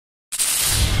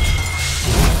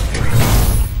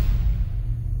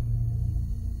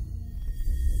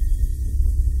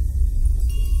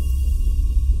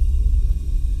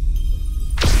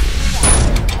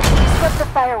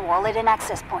at an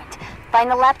access point. Find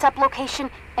the laptop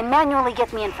location and manually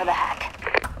get me in for the hack.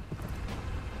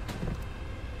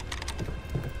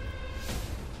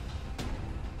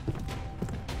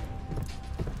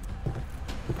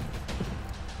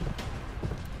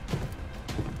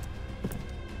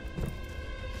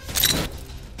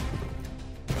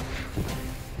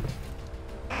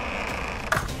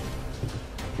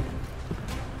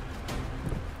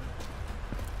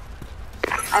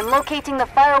 I'm locating the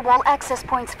firewall access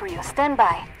points for you. Stand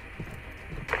by.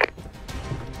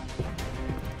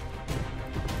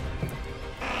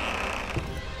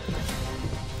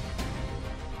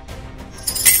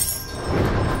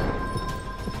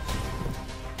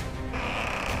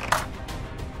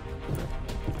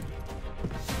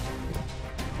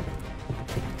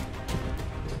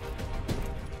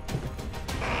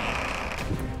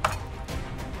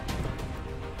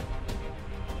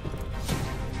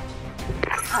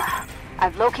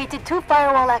 I've located 2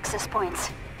 firewall access points.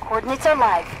 Coordinates are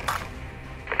live.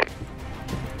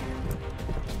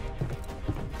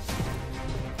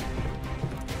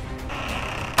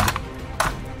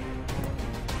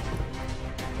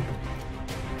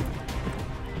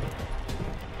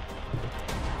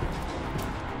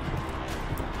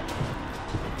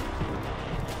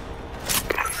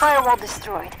 Firewall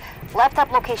destroyed.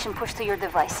 Laptop location pushed to your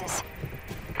devices.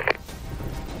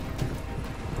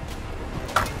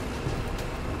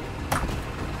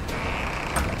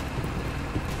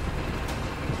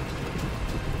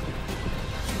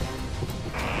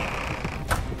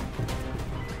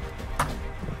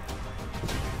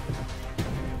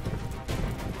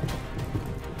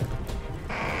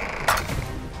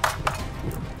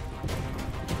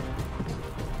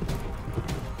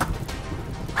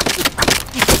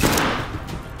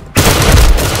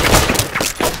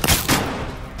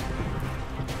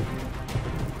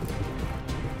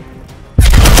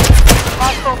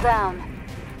 Hostile down.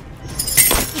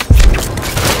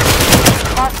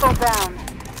 Hostile down.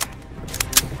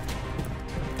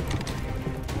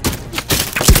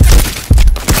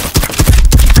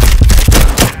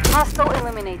 Hostile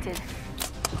eliminated.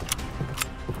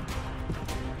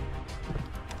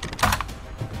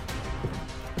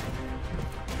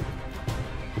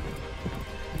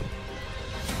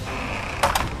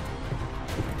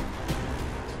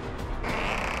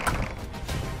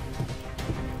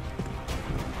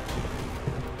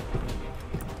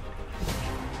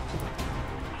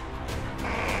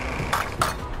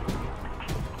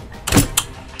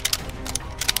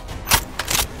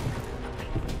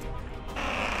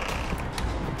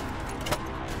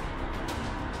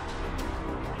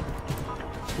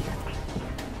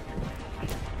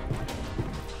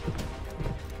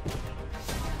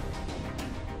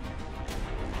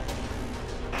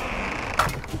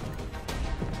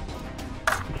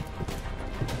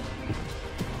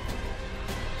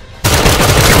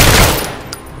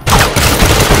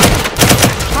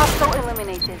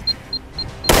 Eliminated.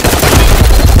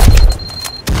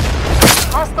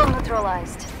 Hostile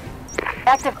neutralized.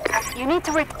 Active. You need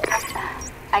to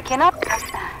I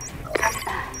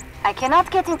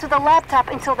cannot get into the laptop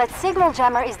until that signal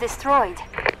jammer is destroyed.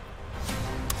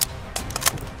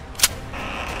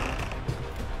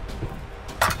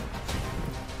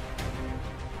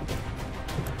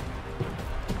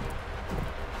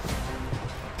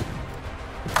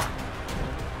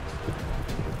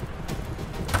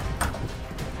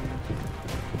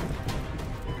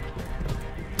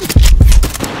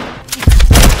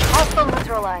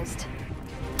 Neutralized.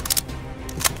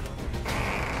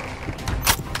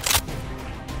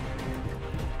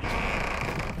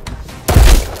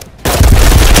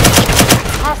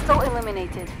 Hostile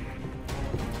eliminated.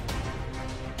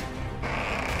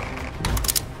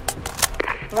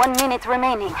 One minute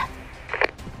remaining.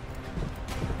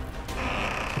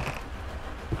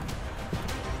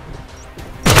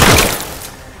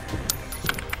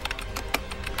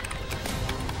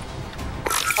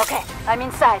 Okay, I'm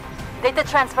inside. Data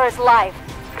transfer is live.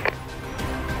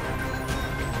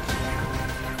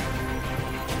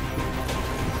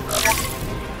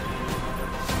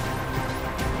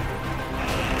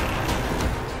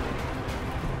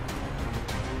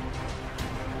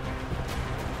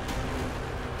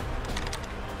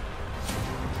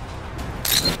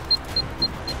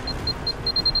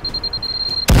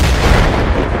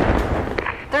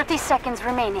 Seconds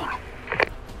remaining.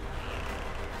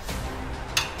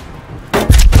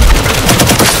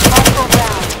 Hostile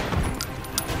down.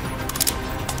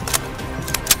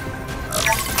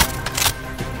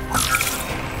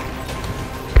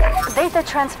 Data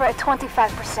transfer at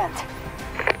 25%.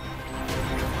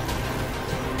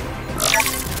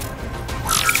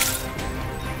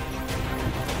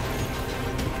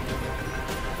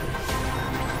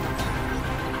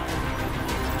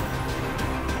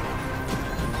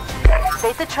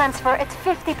 Data transfer at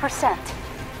 50%.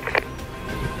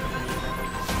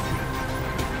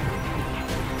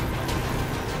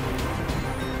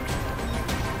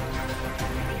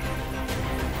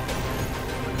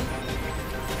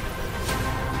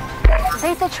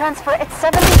 Data transfer at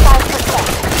 75%.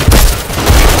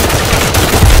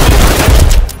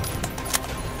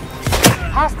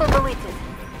 Hostile deleted.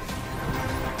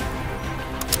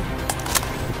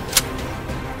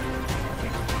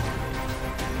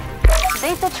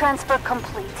 Data transfer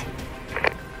complete.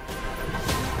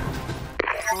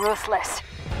 Ruthless.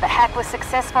 The hack was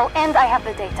successful and I have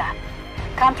the data.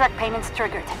 Contract payments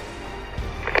triggered.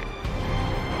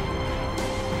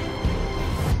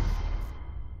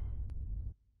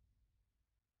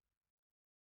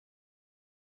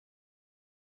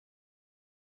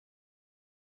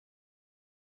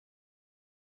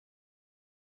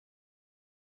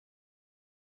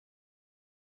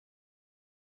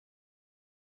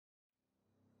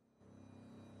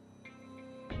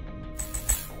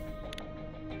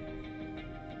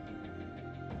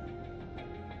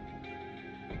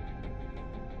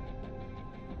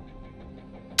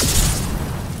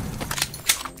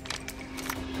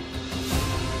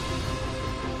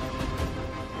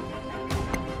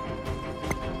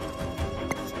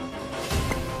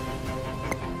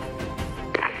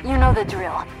 You know the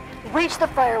drill. Breach the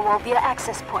firewall via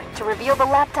access point to reveal the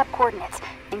laptop coordinates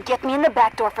and get me in the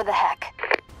back door for the hack.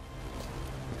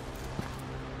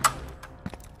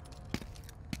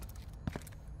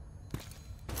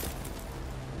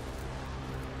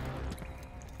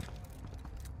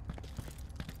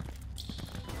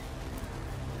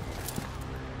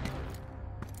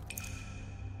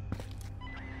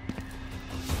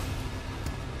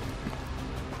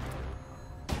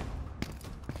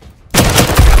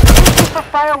 For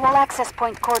firewall access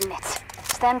point coordinates.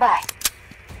 Stand by.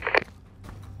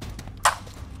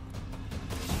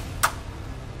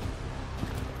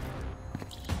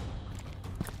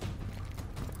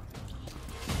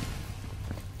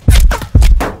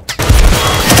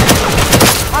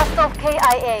 Hostile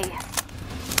KIA.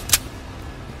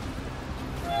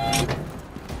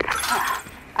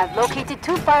 I've located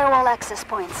 2 firewall access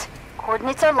points.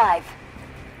 Coordinates are live.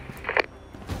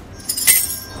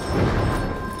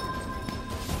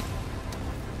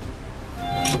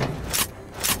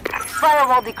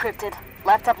 Firewall decrypted.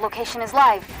 Laptop location is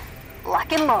live.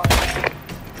 Lock and load.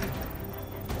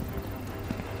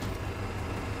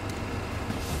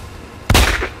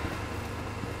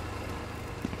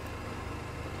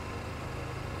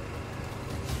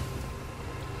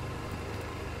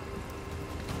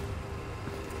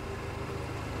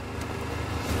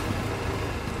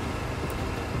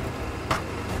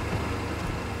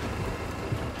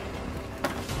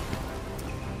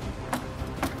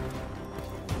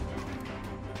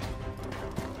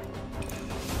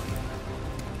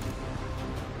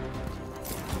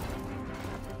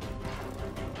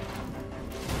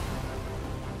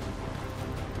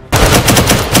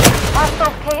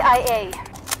 Hostile KIA.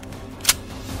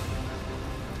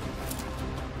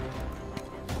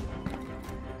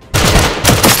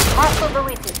 Hostile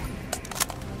deleted.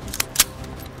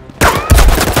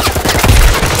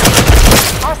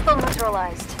 Hostile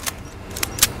neutralized.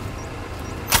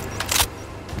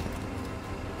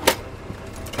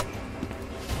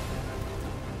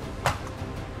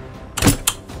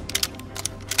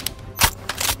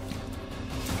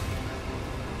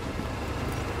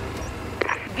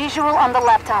 Visual on the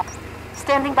laptop.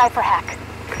 Standing by for hack.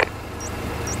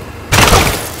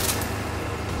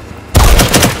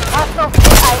 Hostile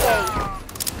KIA.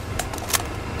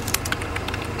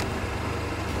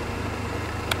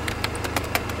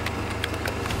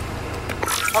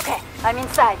 Okay, I'm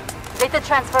inside. Data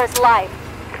transfer is live.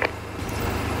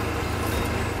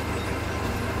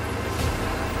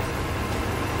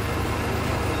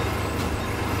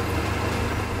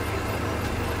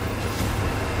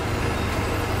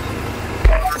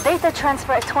 Data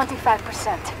transfer at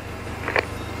 25%.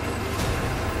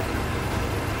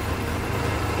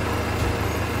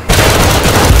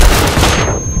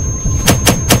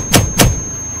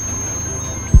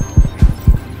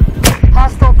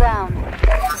 Hostile down.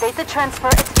 Data transfer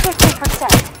at 50%.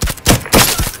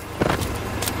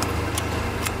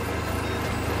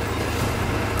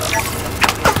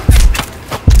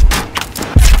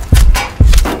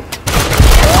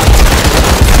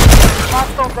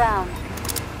 Hostile down.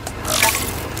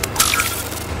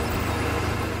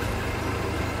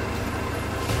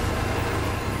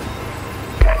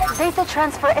 Data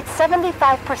transfer at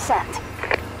 75%.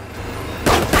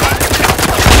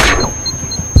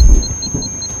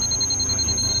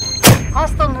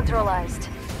 Hostile neutralized.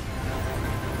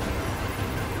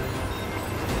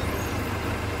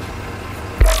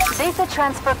 Data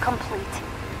transfer complete.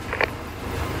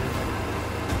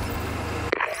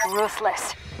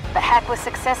 Ruthless. The hack was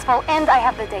successful and I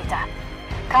have the data.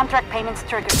 Contract payments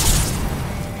triggered.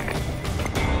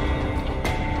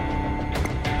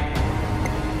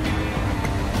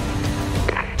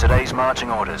 Today's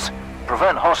marching orders.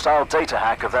 Prevent hostile data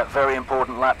hack of that very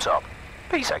important laptop.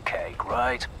 Piece of cake,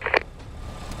 right?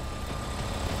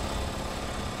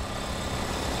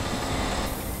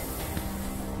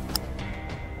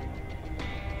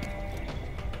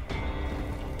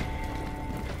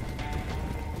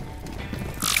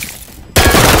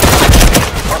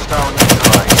 Hostile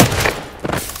neutralized.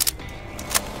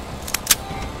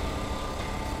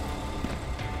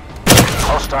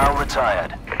 Hostile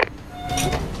retired.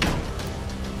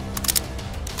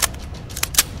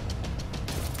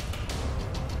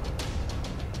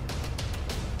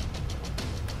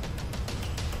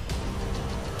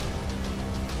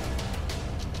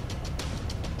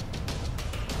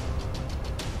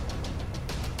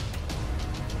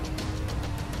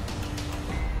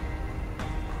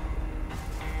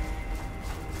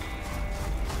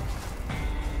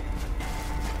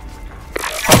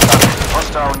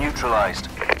 Hostile neutralized.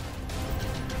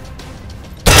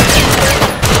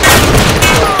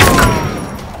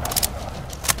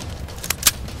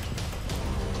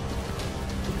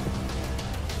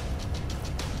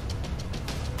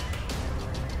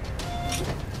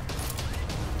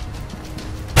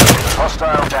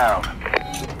 Hostile down.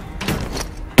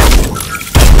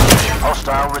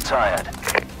 Hostile retired.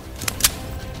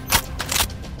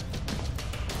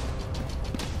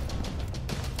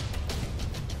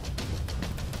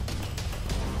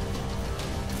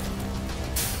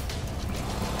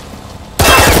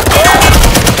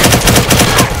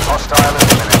 Hostile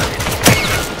eliminated.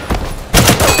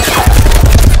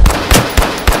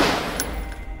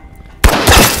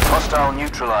 Hostile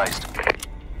neutralized.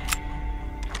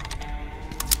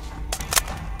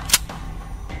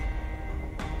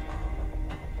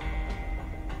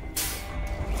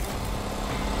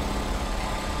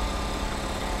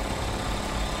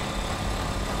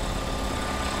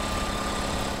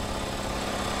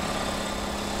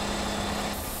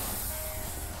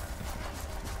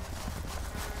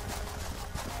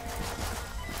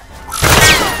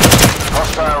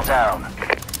 Hostile down.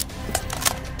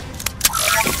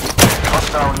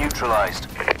 Hostile neutralized.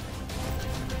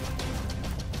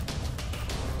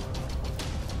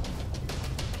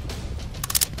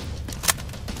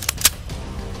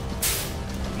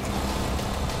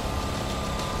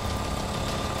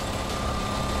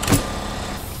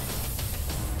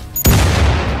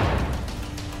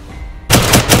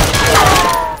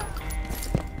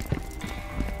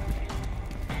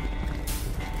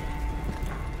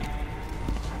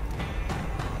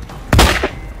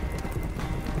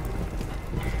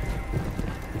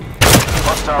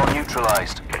 Hostile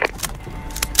neutralized.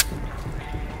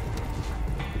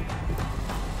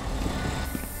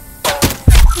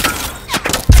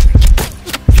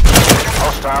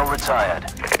 Hostile retired.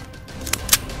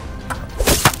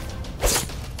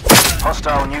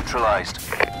 Hostile neutralized.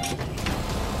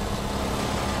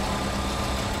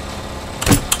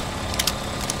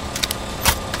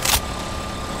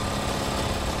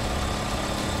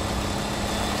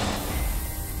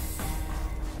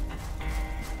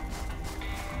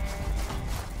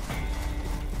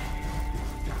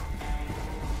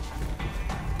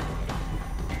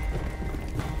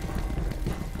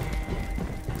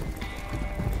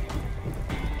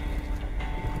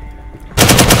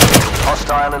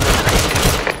 Hostile eliminated.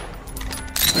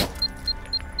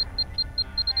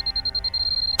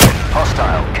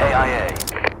 Hostile KIA.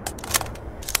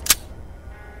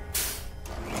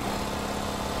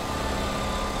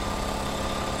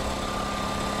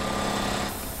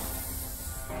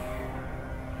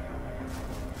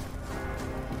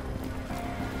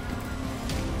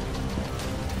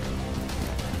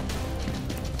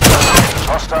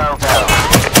 Hostile down.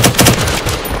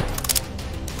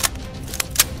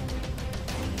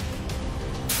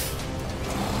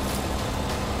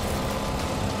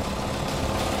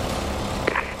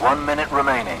 1 minute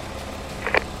remaining.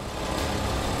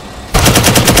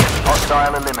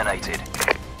 Hostile eliminated.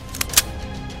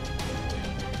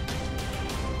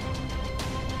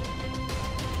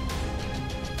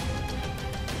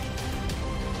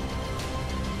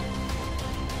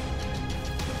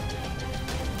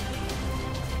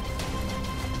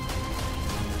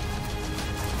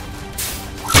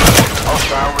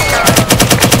 Hostile retired.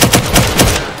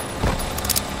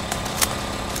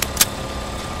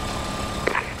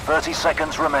 30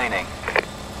 seconds remaining.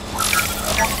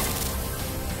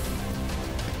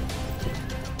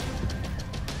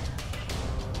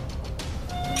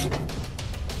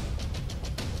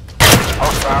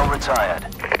 retired.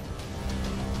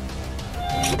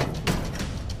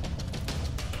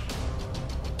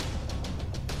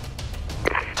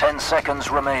 10 seconds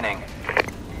remaining.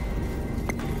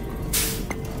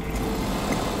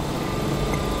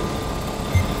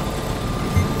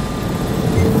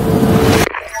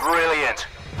 Brilliant.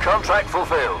 Contract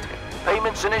fulfilled.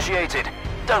 Payments initiated.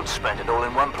 Don't spend it all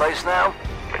in one place now.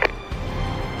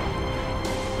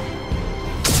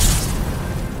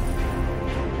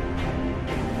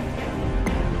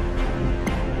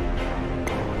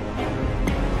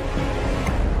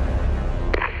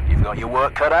 You've got your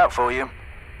work cut out for you.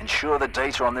 Ensure the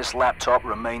data on this laptop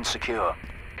remains secure.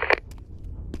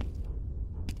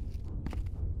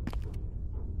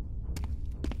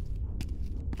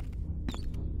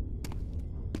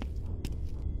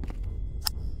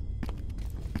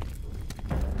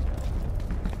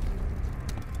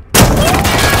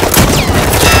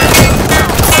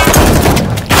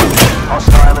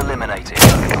 Hostile eliminated.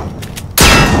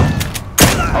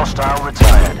 Hostile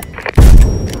retired.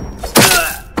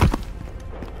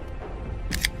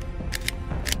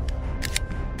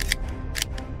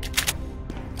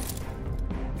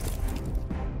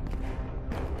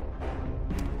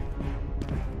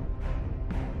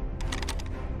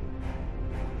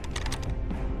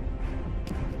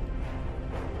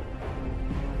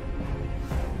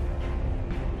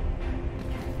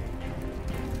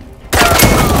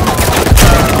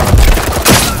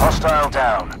 Hostile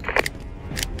down.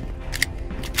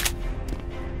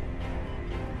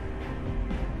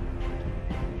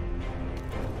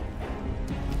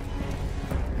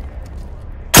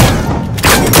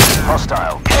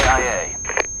 Hostile KIA.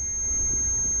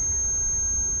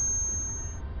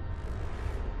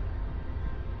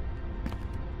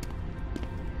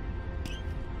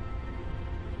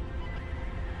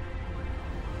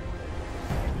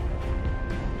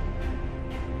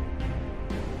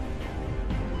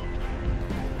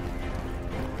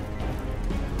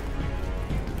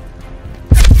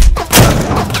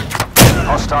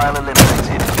 Hostile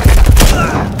eliminated.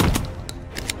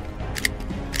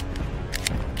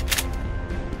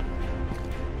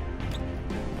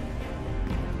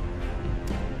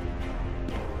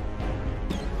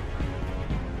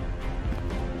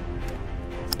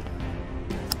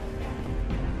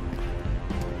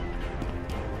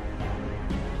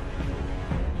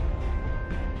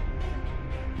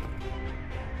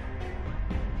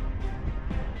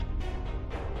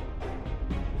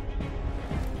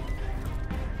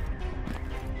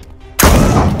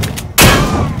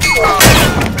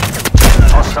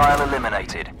 Hostile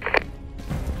eliminated.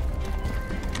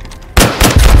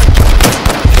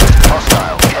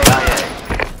 Hostile KIA.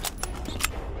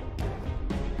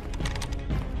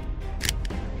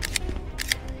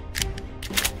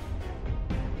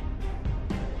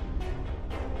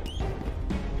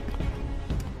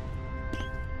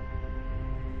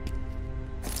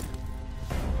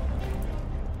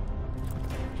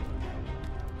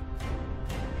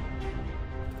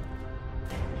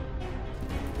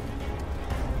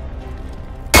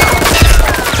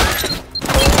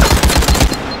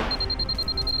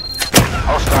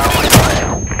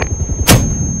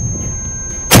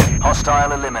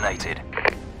 Hostile eliminated.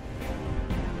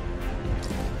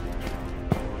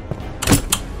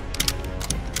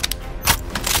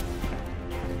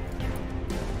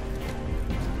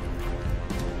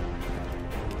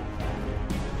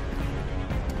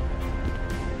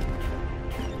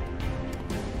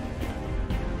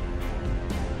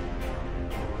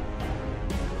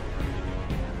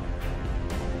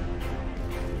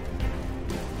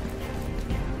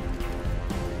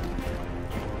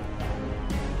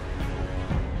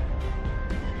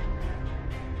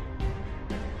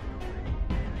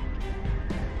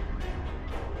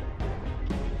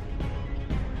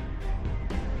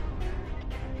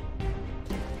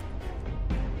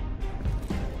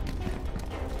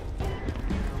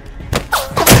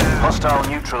 Hostile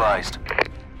neutralized.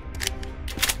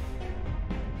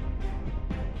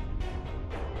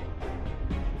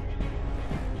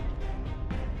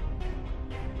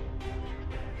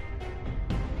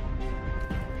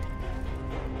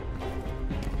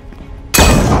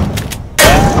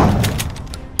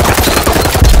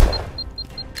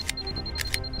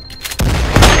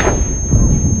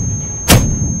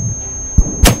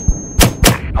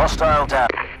 Hostile down.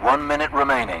 1 minute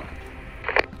remaining.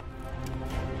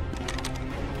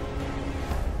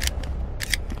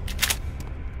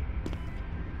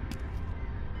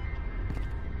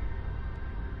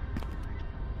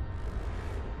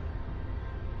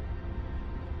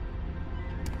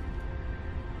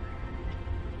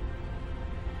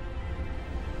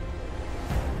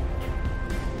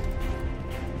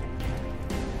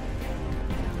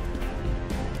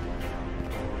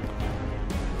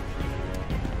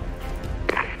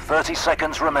 30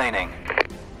 seconds remaining.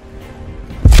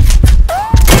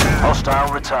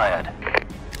 Hostile retired.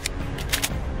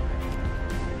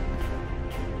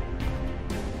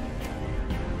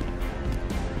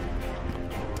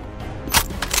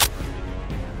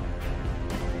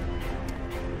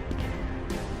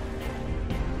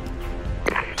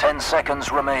 Ten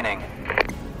seconds remaining.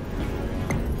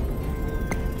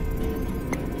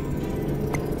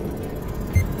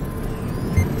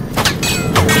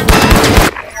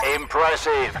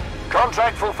 Impressive.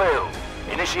 Contract fulfilled.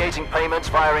 Initiating payments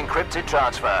via encrypted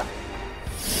transfer.